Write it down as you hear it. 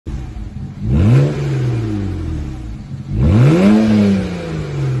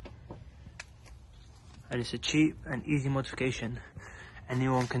and it's a cheap and easy modification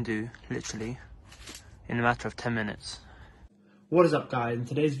anyone can do, literally, in a matter of 10 minutes. What is up, guys? In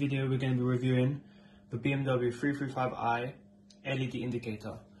today's video we're going to be reviewing the BMW 335i LED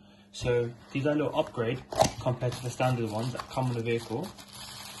indicator. So these are a little upgrade compared to the standard ones that come on the vehicle.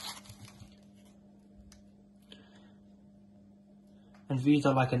 And these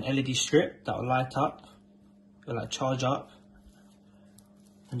are like an LED strip that will light up, will like charge up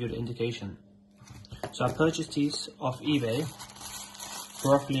and do the indication. So I purchased these off eBay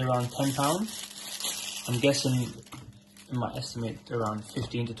for roughly around £10. I'm guessing I might estimate around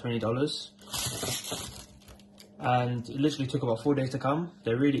 $15 to $20. And it literally took about 4 days to come.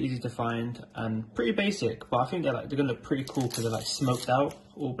 They're really easy to find and pretty basic, but I think they're gonna look pretty cool because they're like smoked out,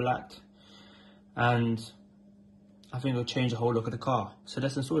 all black. And I think it'll change the whole look of the car. So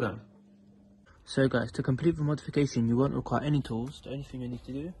let's install them. So guys, to complete the modification, you won't require any tools. The only thing you need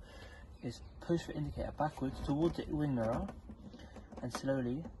to do is push the indicator backwards towards the wing mirror and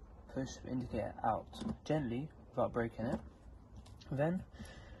slowly push the indicator out, gently, without breaking it. Then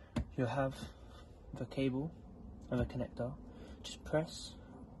you'll have the cable and the connector. Just press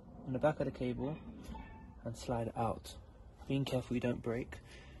on the back of the cable and slide it out. Being careful you don't break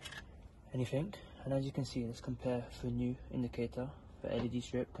anything. And as you can see, let's compare the new indicator, the LED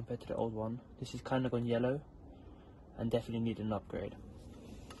strip, compared to the old one. This is kind of gone yellow and definitely need an upgrade.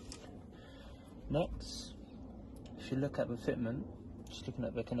 Next, if you look at the fitment, just looking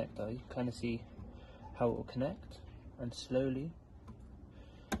at the connector, you can kind of see how it will connect, and slowly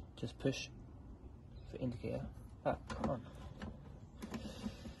just push the indicator back on.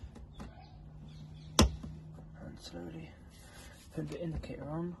 And slowly put the indicator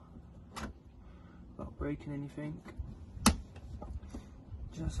on without breaking anything,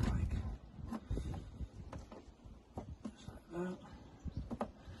 just like that.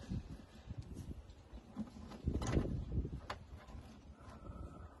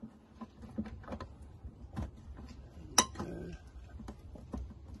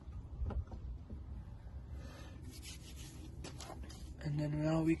 And then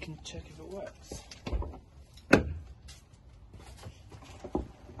now we can check if it works.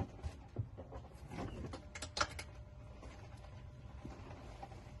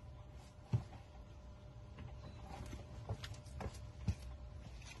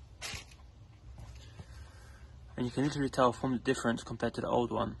 And you can literally tell from the difference compared to the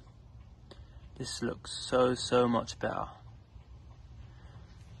old one. This looks so much better.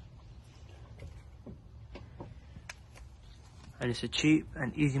 And it's a cheap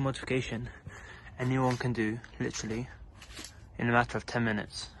and easy modification anyone can do, literally, in a matter of 10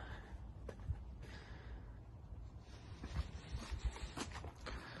 minutes.